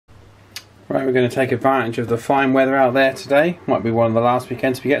Right, we're going to take advantage of the fine weather out there today. Might be one of the last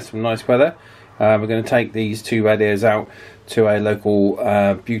weekends we get some nice weather. We're going to take these two radios out to a local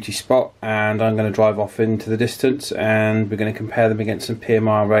beauty spot, and I'm going to drive off into the distance and we're going to compare them against some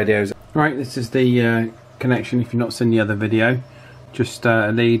PMR radios. Right, this is the connection if you've not seen the other video. Just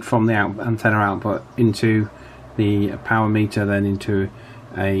a lead from the antenna output into the power meter, then into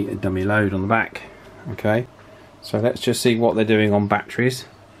a dummy load on the back. Okay, so let's just see what they're doing on batteries.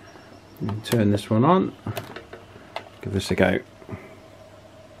 Turn this one on, give this a go.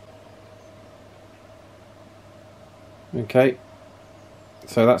 Okay,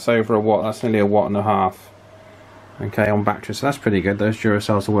 so that's over a watt, that's nearly a watt and a half. Okay, on battery, so that's pretty good. Those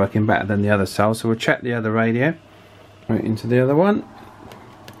Duracells are working better than the other cells. So we'll check the other radio. Right into the other one.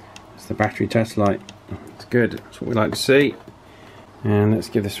 It's the battery test light. It's good, that's what we like to see. And let's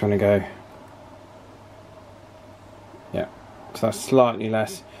give this one a go. Yeah, so that's slightly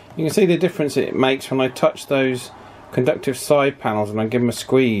less. You can see the difference it makes when I touch those conductive side panels and I give them a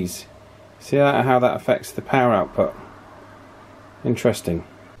squeeze. See how that affects the power output. Interesting.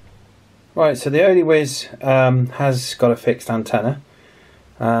 Right, so the OLEWiz has got a fixed antenna,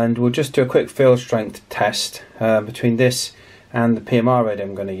 and we'll just do a quick field strength test between this and the PMR radio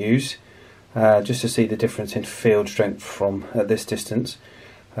I'm going to use, just to see the difference in field strength from at this distance.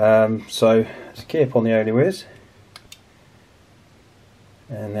 So let's key up on the OLEWiz.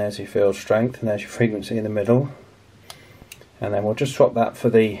 And there's your field strength, and there's your frequency in the middle. And then we'll just swap that for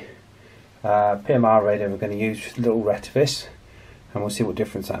the PMR radio we're going to use with little retivis, and we'll see what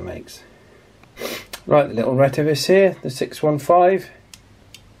difference that makes. Right, the little retivis here, the 615.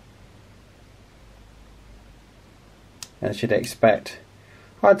 As you'd expect.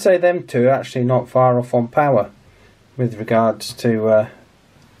 I'd say them two are actually not far off on power with regards to,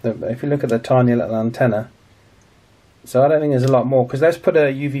 if you look at the tiny little antenna. So I don't think there's a lot more, because let's put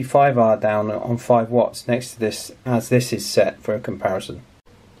a UV5R down on 5 watts next to this, as this is set for a comparison.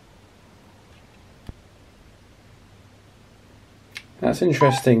 That's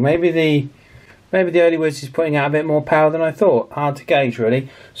interesting. Maybe the OLEWiz is putting out a bit more power than I thought. Hard to gauge really.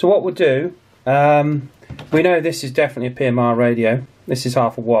 So what we'll do, we know this is definitely a PMR radio. This is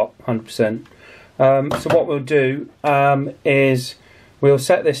half a watt, 100%. So what we'll do is we'll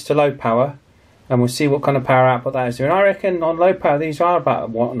set this to low power, and we'll see what kind of power output that is doing. I reckon on low power these are about a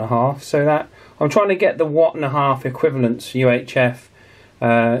watt and a half, so that I'm trying to get the watt and a half equivalence UHF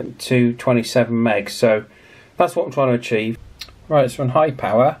to 27 megs, so that's what I'm trying to achieve. Right, so on high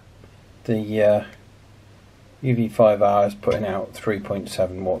power the UV5R is putting out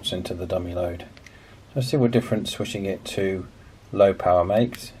 3.7 watts into the dummy load. Let's see what difference switching it to low power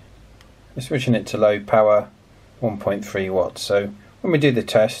makes. We're switching it to low power 1.3 watts, so when we do the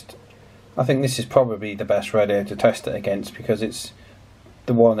test, I think this is probably the best radio to test it against, because it's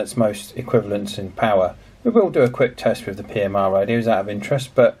the one that's most equivalent in power. We will do a quick test with the PMR radios out of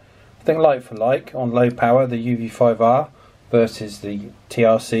interest, but I think like for like on low power, the UV5R versus the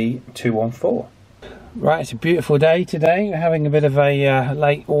TRC-214. Right, it's a beautiful day today. We're having a bit of a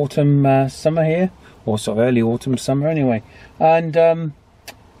late autumn summer here, or sort of early autumn summer anyway. And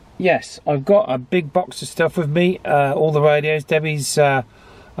yes, I've got a big box of stuff with me, all the radios. Debbie's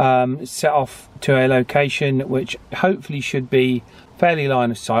set off to a location which hopefully should be fairly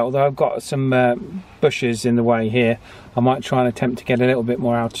line of sight, although I've got some bushes in the way here. I might try and attempt to get a little bit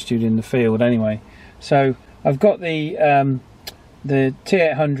more altitude in the field anyway. So I've got the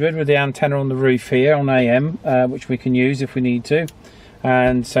T800 with the antenna on the roof here on AM, which we can use if we need to,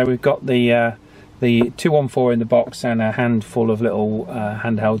 and so we've got the 214 in the box and a handful of little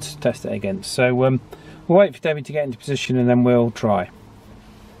handhelds to test it against. So we'll wait for Debbie to get into position and then we'll try.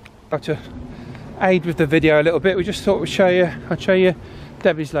 To aid with the video a little bit, we just thought I'd show you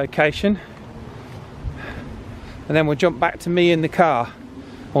Debbie's location, and then we'll jump back to me in the car,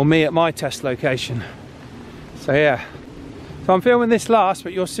 or me at my test location. So yeah, so I'm filming this last,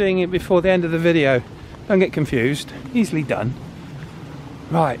 but you're seeing it before the end of the video. Don't get confused, easily done.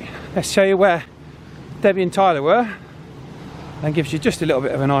 Right, let's show you where Debbie and Tyler were, and gives you just a little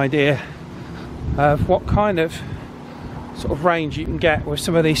bit of an idea of what kind of sort of range you can get with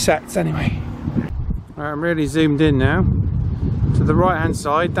some of these sets anyway. Right, I'm really zoomed in now. To the right hand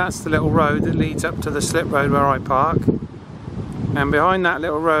side, that's the little road that leads up to the slip road where I park, and behind that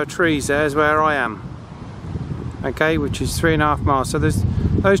little row of trees there is where I am. Okay, which is 3.5 miles. So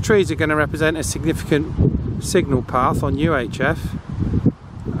those trees are going to represent a significant signal path on UHF.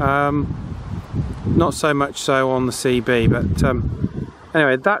 Not so much so on the CB, but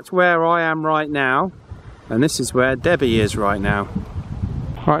anyway, that's where I am right now, and this is where Debbie is right now.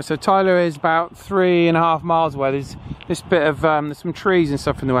 Right, so Tyler is about 3.5 miles away. There's this bit of there's some trees and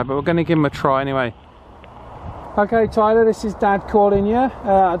stuff in the way, but we're going to give him a try anyway. Okay, Tyler, this is Dad calling you.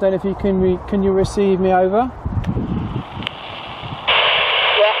 I don't know if you can you receive me over? Yeah,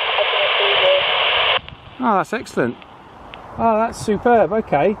 I can receive you. Oh, that's excellent. Oh, that's superb.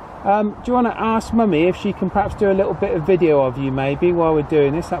 Okay. Do you want to ask Mummy if she can perhaps do a little bit of video of you maybe while we're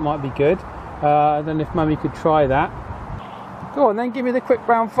doing this? That might be good. I don't know if Mummy could try that. Go on then, give me the quick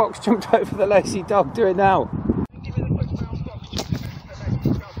brown fox jumped over the lazy dog. Do it now. Give me the quick brown fox jumped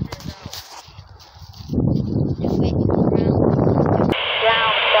over the lazy dog. Do it now.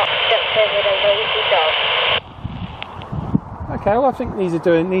 Brown fox jumped over the lazy dog. Okay, well I think these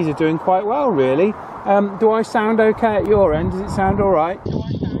are doing quite well really. Do I sound okay at your end? Does it sound alright?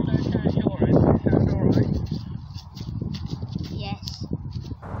 Yes.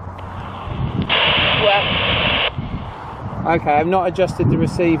 Yeah. Okay, I've not adjusted the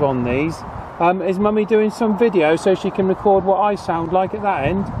receive on these. Is Mummy doing some video so she can record what I sound like at that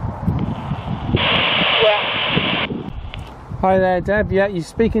end? Yeah. Hi there, Deb. Yeah, you're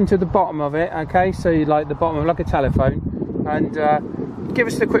speaking to the bottom of it, okay? So you like the bottom of like a telephone. And give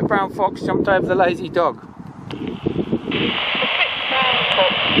us the quick brown fox jumped over the lazy dog.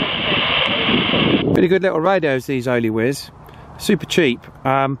 Pretty good little radios, these Oliwiz. Super cheap.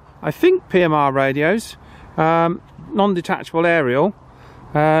 I think PMR radios. Non-detachable aerial.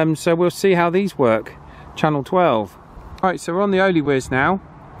 So we'll see how these work. Channel 12. Right, so we're on the Oliwiz now.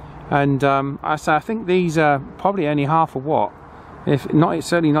 And I think these are probably only half a watt. If not, it's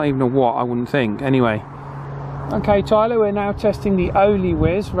certainly not even a watt, I wouldn't think. Anyway. Okay, Tyler, we're now testing the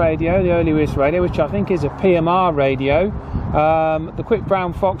Oliwiz radio, which I think is a PMR radio. The quick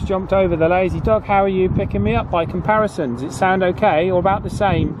brown fox jumped over the lazy dog. How are you picking me up by comparison? Does it sound okay or about the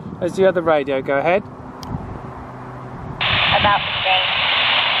same as the other radio? Go ahead. About the same.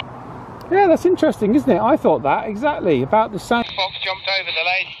 Yeah, that's interesting, isn't it? I thought that, exactly, about the same. Fox jumped over the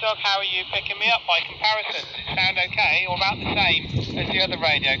lazy dog. How are you picking me up by comparison? Does it sound okay or about the same as the other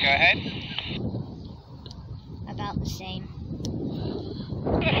radio? Go ahead. About the same.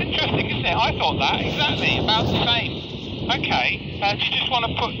 That's interesting, isn't it? I thought that, exactly, about the same. Okay, do you just want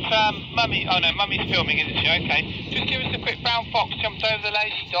to put Mummy, oh no, Mummy's filming, isn't she? Okay, just give us the quick brown fox jumped over the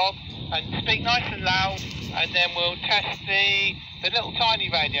lazy dog and speak nice and loud, and then we'll test the little tiny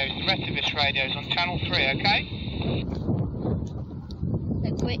radios, the Realistic radios on channel 3, okay?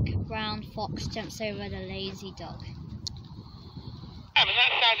 The quick brown fox jumps over the lazy dog. I mean,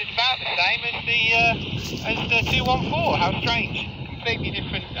 that sounded about the same as the 214. How strange. Completely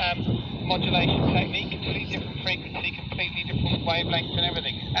different modulation technique, completely different frequency, completely different wavelengths and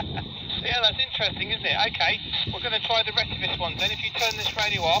everything. Yeah, that's interesting, isn't it? Okay, we're going to try the rest of this one. Then if you turn this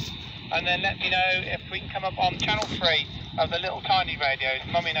radio off, and then let me know if we can come up on channel 3 of the little tiny radios.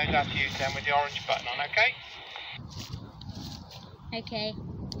 Mummy knows how to use them with the orange button on, okay? Okay.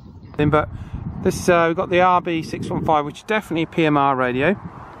 But this, we've got the RB615, which is definitely a PMR radio.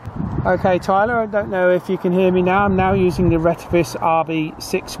 Okay, Tyler, I don't know if you can hear me now. I'm now using the Realistic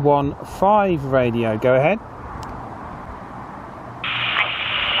RB615 radio. Go ahead.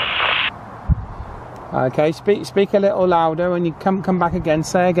 Okay, speak a little louder. When you come back again,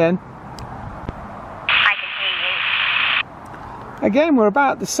 say again. I can hear you. Again, we're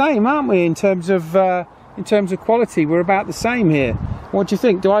about the same, aren't we? In terms of quality, we're about the same here. What do you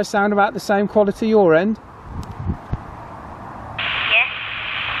think? Do I sound about the same quality your end?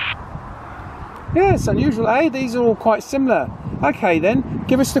 Yeah, it's unusual, eh? These are all quite similar. Okay then,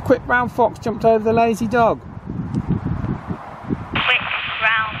 give us the quick brown fox jumped over the lazy dog. Quick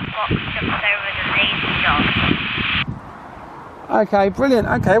brown fox jumped over the lazy dog. Okay, brilliant.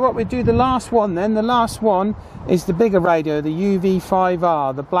 Okay, what we do the last one then. The last one is the bigger radio, the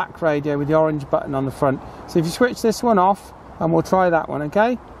UV5R, the black radio with the orange button on the front. So if you switch this one off, and we'll try that one,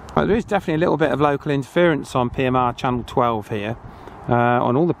 okay? Well, there is definitely a little bit of local interference on PMR channel 12 here,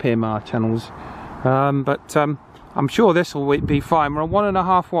 on all the PMR channels. But I'm sure this will be fine. We're on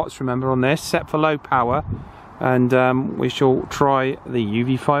 1.5 watts, remember, on this, set for low power, and we shall try the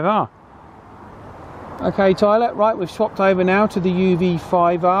UV5R. Okay, Tyler, right, we've swapped over now to the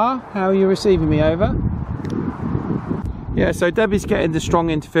UV5R. How are you receiving me over? Yeah, so Debbie's getting the strong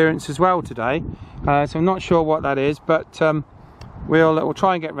interference as well today, so I'm not sure what that is, but we'll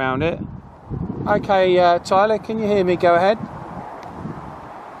try and get round it. Okay, Tyler, can you hear me? Go ahead.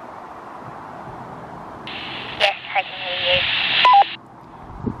 I can hear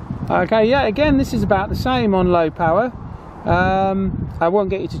you. Okay, yeah, again, this is about the same on low power. I won't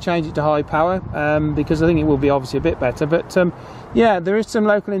get you to change it to high power because I think it will be obviously a bit better, but yeah, there is some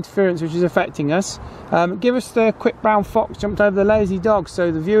local interference which is affecting us. Give us the quick brown fox jumped over the lazy dog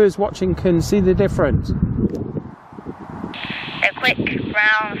so the viewers watching can see the difference. A quick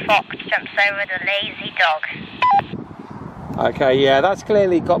brown fox jumps over the lazy dog. Okay, yeah, that's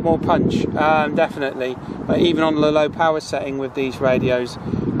clearly got more punch, definitely, even on the low power setting with these radios.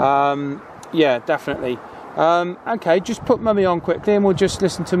 Yeah, definitely. Okay, just put Mummy on quickly and we'll just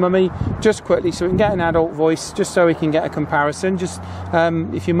listen to Mummy just quickly so we can get an adult voice, just so we can get a comparison. Just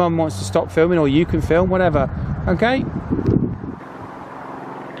if your mum wants to stop filming, or you can film, whatever. Okay?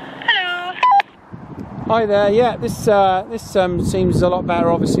 Hello. Hi there. Yeah, this seems a lot better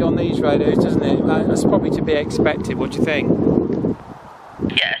obviously on these radios, doesn't it? That's probably to be expected. What do you think?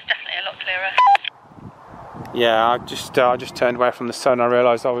 Yeah, it's definitely a lot clearer. Yeah, I just turned away from the sun. I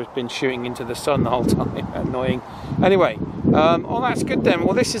realised I've been shooting into the sun the whole time. Annoying. Anyway, oh, that's good then.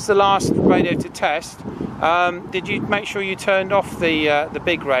 Well, this is the last radio to test. Did you make sure you turned off the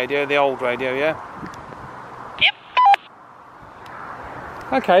big radio, the old radio? Yeah. Yep.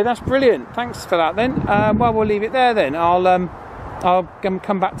 Okay, that's brilliant. Thanks for that then. Well, we'll leave it there then. I'll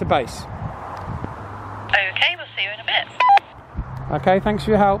come back to base. Okay, we'll see you in a bit. Okay, thanks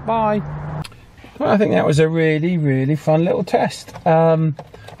for your help. Bye. Well, I think that was a really, really fun little test. I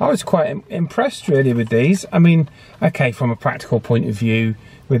was quite impressed really with these. I mean, okay, from a practical point of view,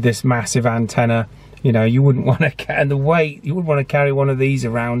 with this massive antenna, you know, you wouldn't want to carry the weight. You wouldn't want to carry one of these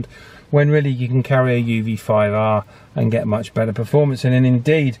around when really you can carry a UV5R and get much better performance. And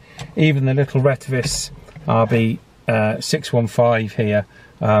indeed, even the little Realistic TRC-214 here,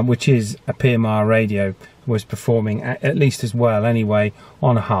 which is a PMR radio, was performing at least as well anyway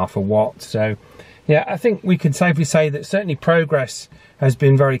on a ½ watt. So yeah, I think we can safely say that certainly Progress has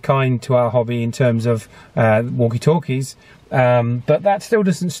been very kind to our hobby in terms of walkie-talkies, but that still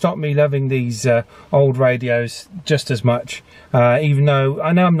doesn't stop me loving these old radios just as much, even though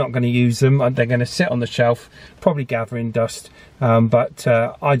I know I'm not going to use them. They're going to sit on the shelf, probably gathering dust, but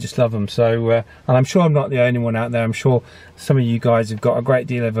I just love them. So and I'm sure I'm not the only one out there. I'm sure some of you guys have got a great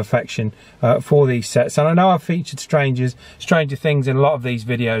deal of affection for these sets, and I know I've featured Stranger Things in a lot of these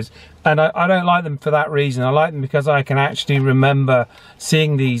videos, and I don't like them for that reason. I like them because I can actually remember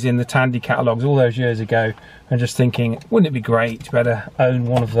seeing these in the Tandy catalogues all those years ago and just thinking, wouldn't it be great to better own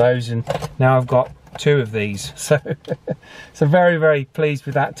one of those? And now I've got 2 of these, so so very, very pleased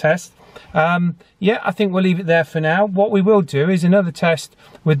with that test. Yeah, I think we'll leave it there for now. What we will do is another test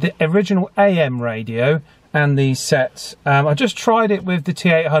with the original AM radio and these sets. I just tried it with the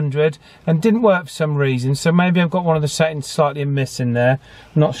T800 and didn't work for some reason, so maybe I've got one of the settings slightly amiss in there,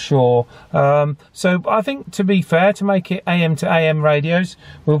 I'm not sure. So I think, to be fair, to make it AM to AM radios,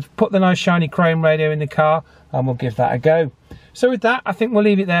 we'll put the nice shiny chrome radio in the car and we'll give that a go. So with that, I think we'll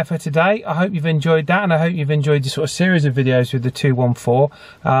leave it there for today. I hope you've enjoyed that, and I hope you've enjoyed the sort of series of videos with the 214.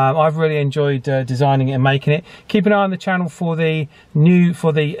 I've really enjoyed designing it and making it. Keep an eye on the channel for the new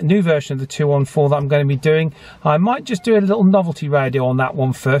version of the 214 that I'm going to be doing. I might just do a little novelty radio on that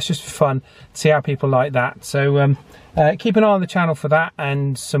one first, just for fun, see how people like that. So keep an eye on the channel for that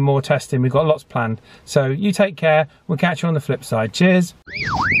and some more testing. We've got lots planned. So you take care. We'll catch you on the flip side. Cheers.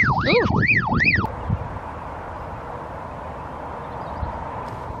 Ooh.